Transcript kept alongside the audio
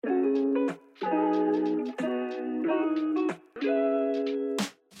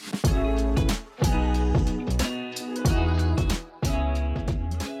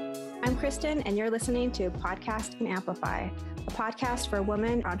Kristen, and you're listening to Podcast and Amplify, a podcast for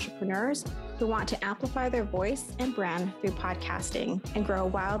women entrepreneurs who want to amplify their voice and brand through podcasting and grow a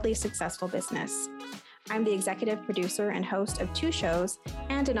wildly successful business. I'm the executive producer and host of 2 shows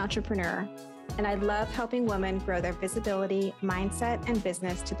and an entrepreneur, and I love helping women grow their visibility, mindset, and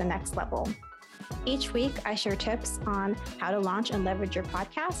business to the next level. Each week, I share tips on how to launch and leverage your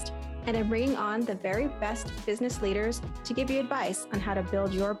podcast, and I'm bringing on the very best business leaders to give you advice on how to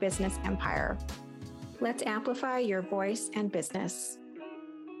build your business empire. Let's amplify your voice and business.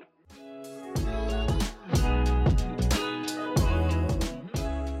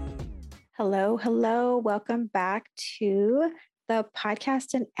 Hello. Welcome back to the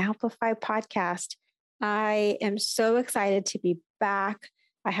Podcast and Amplify podcast. I am so excited to be back.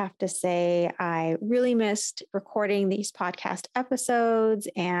 I have to say, I really missed recording these podcast episodes,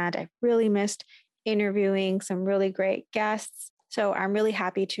 and I really missed interviewing some really great guests. So I'm really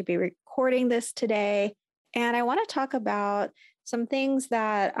happy to be recording this today. And I want to talk about some things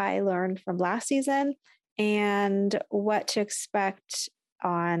that I learned from last season and what to expect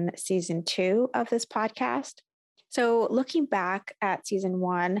on season 2 of this podcast. So looking back at season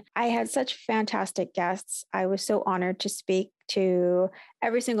 1, I had such fantastic guests. I was so honored to speak to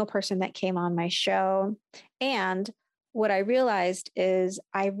every single person that came on my show. And what I realized is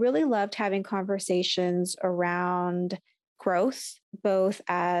I really loved having conversations around growth, both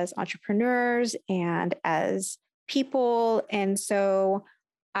as entrepreneurs and as people. And so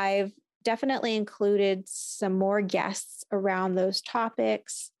I've definitely included some more guests around those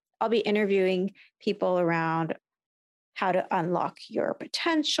topics. I'll be interviewing people around how to unlock your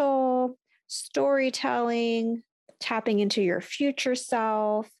potential, storytelling, tapping into your future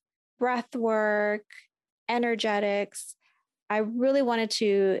self, breath work, energetics. I really wanted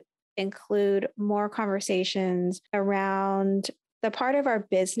to include more conversations around the part of our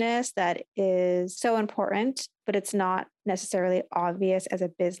business that is so important, but it's not necessarily obvious as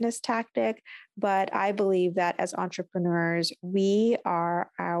a business tactic. But I believe that as entrepreneurs, we are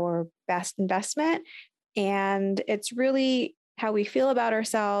our best investment. And it's really how we feel about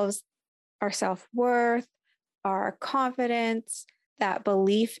ourselves, our self-worth, our confidence, that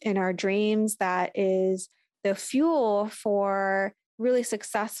belief in our dreams that is the fuel for really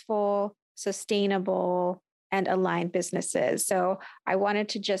successful, sustainable, and aligned businesses. So I wanted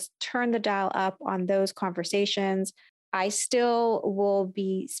to just turn the dial up on those conversations. I still will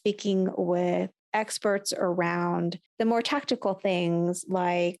be speaking with experts around the more tactical things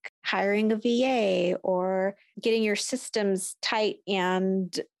like hiring a VA or getting your systems tight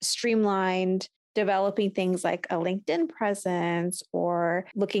and streamlined, developing things like a LinkedIn presence or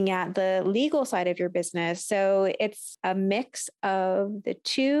looking at the legal side of your business. So it's a mix of the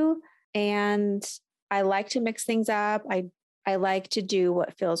two. And I like to mix things up. I like to do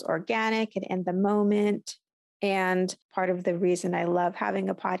what feels organic and in the moment. And part of the reason I love having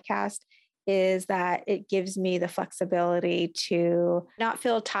a podcast is that it gives me the flexibility to not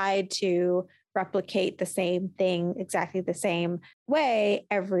feel tied to replicate the same thing exactly the same way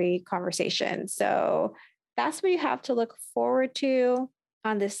every conversation. So that's what you have to look forward to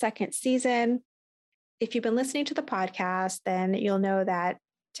on this second season. If you've been listening to the podcast, then you'll know that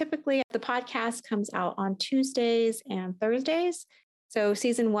typically the podcast comes out on Tuesdays and Thursdays. So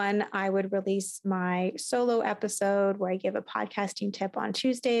season 1, I would release my solo episode where I give a podcasting tip on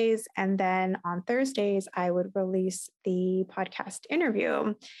Tuesdays. And then on Thursdays, I would release the podcast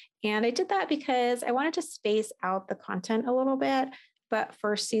interview. And I did that because I wanted to space out the content a little bit. But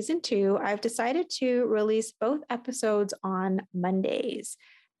for season 2, I've decided to release both episodes on Mondays.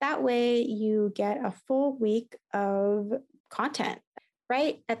 That way you get a full week of content.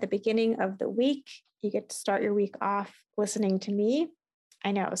 Right at the beginning of the week, you get to start your week off listening to me.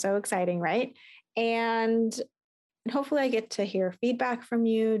 I know, so exciting, right? And hopefully I get to hear feedback from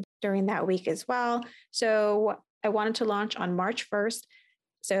you during that week as well. So I wanted to launch on March 1st.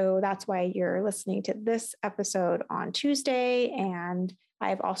 So that's why you're listening to this episode on Tuesday. And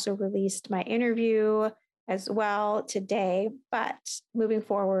I've also released my interview as well today. But moving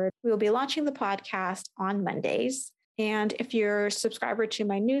forward, we will be launching the podcast on Mondays. And if you're a subscriber to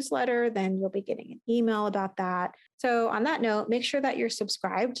my newsletter, then you'll be getting an email about that. So on that note, make sure that you're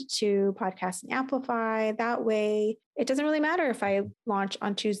subscribed to Podcast and Amplify. That way, it doesn't really matter if I launch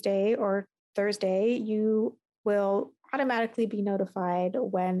on Tuesday or Thursday, you will automatically be notified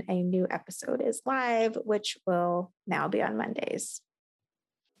when a new episode is live, which will now be on Mondays.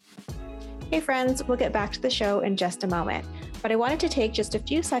 Hey friends, we'll get back to the show in just a moment, but I wanted to take just a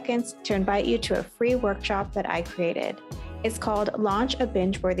few seconds to invite you to a free workshop that I created. It's called Launch a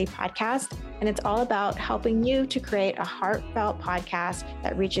Binge-Worthy Podcast, and it's all about helping you to create a heartfelt podcast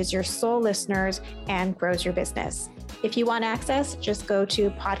that reaches your soul listeners and grows your business. If you want access, just go to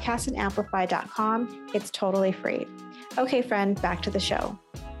podcastandamplify.com. It's totally free. Okay, friend, back to the show.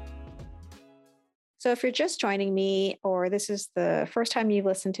 So if you're just joining me, or this is the first time you've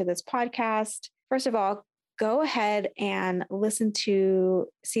listened to this podcast, first of all, go ahead and listen to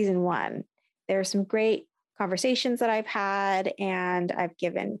season 1. There are some great conversations that I've had, and I've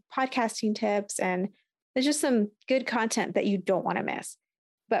given podcasting tips, and there's just some good content that you don't want to miss.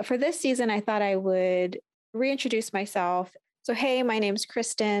 But for this season, I thought I would reintroduce myself. So, hey, my name's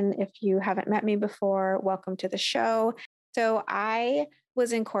Kristen. If you haven't met me before, welcome to the show. So I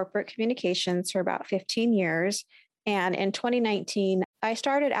was in corporate communications for about 15 years. And in 2019, I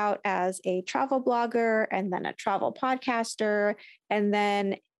started out as a travel blogger and then a travel podcaster. And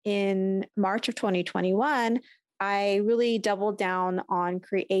then in March of 2021, I really doubled down on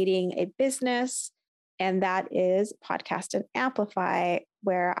creating a business, and that is Podcast and Amplify,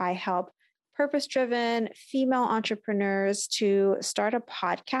 where I help purpose-driven female entrepreneurs to start a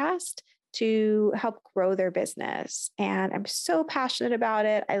podcast to help grow their business. And I'm so passionate about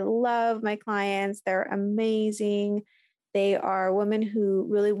it. I love my clients. They're amazing. They are women who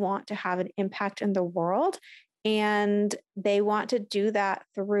really want to have an impact in the world, and they want to do that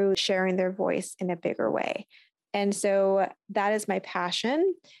through sharing their voice in a bigger way. And so that is my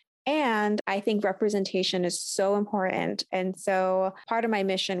passion. And I think representation is so important. And so part of my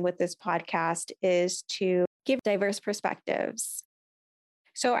mission with this podcast is to give diverse perspectives.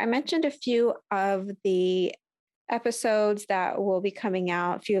 So I mentioned a few of the episodes that will be coming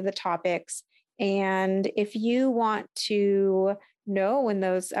out, a few of the topics. And if you want to know when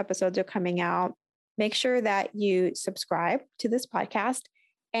those episodes are coming out, make sure that you subscribe to this podcast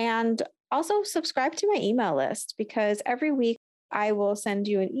and also subscribe to my email list, because every week I will send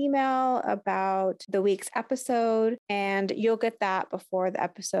you an email about the week's episode, and you'll get that before the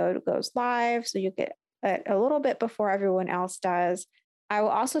episode goes live. So you'll get it a little bit before everyone else does. I will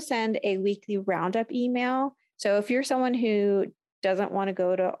also send a weekly roundup email. So if you're someone who doesn't want to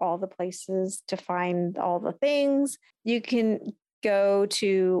go to all the places to find all the things, you can go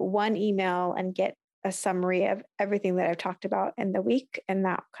to one email and get a summary of everything that I've talked about in the week. And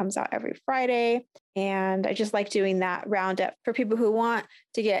that comes out every Friday. And I just like doing that roundup for people who want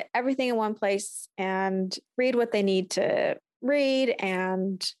to get everything in one place and read what they need to read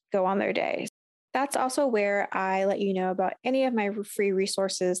and go on their day. That's also where I let you know about any of my free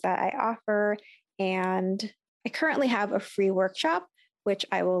resources that I offer. And I currently have a free workshop, which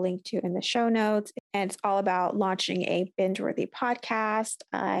I will link to in the show notes. And it's all about launching a binge-worthy podcast.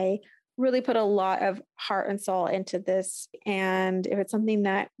 I really put a lot of heart and soul into this. And if it's something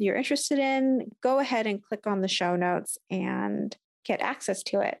that you're interested in, go ahead and click on the show notes and get access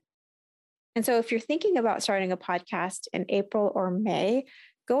to it. And so if you're thinking about starting a podcast in April or May,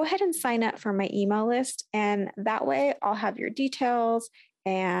 go ahead and sign up for my email list. And that way I'll have your details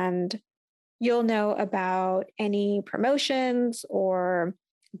and you'll know about any promotions or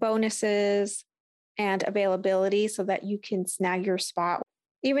bonuses and availability so that you can snag your spot.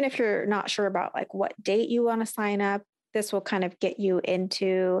 Even if you're not sure about like what date you want to sign up, this will kind of get you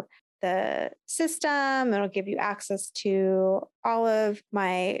into the system. It'll give you access to all of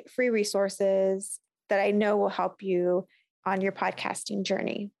my free resources that I know will help you on your podcasting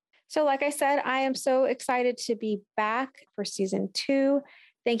journey. So like I said, I am so excited to be back for season 2.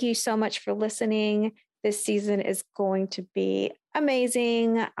 Thank you so much for listening. This season is going to be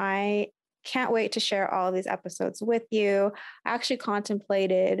amazing. I can't wait to share all of these episodes with you. I actually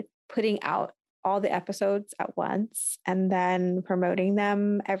contemplated putting out all the episodes at once and then promoting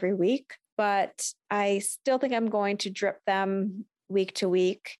them every week, but I still think I'm going to drip them week to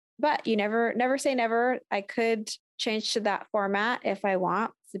week. But you never say never. I could change to that format if I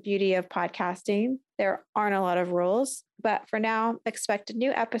want. It's the beauty of podcasting. There aren't a lot of rules, but for now, expect a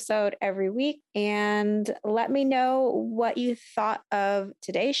new episode every week. And let me know what you thought of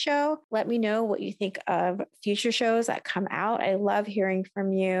today's show. Let me know what you think of future shows that come out. I love hearing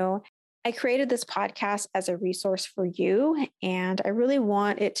from you. I created this podcast as a resource for you, and I really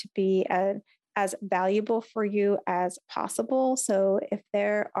want it to be as valuable for you as possible. So if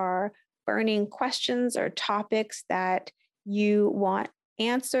there are burning questions or topics that you want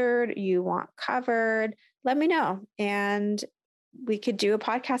answered, you want covered, let me know, and we could do a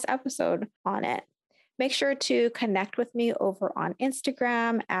podcast episode on it. Make sure to connect with me over on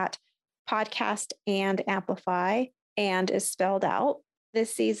Instagram at Podcast and Amplify, and is spelled out.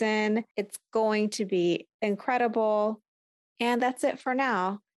 This season, it's going to be incredible. And that's it for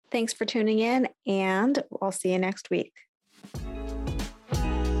now. Thanks for tuning in, and I'll see you next week.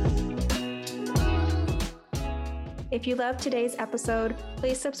 If you loved today's episode,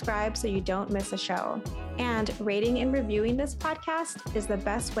 please subscribe so you don't miss a show. And rating and reviewing this podcast is the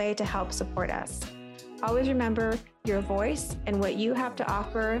best way to help support us. Always remember, your voice and what you have to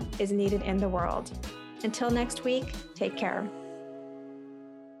offer is needed in the world. Until next week, take care.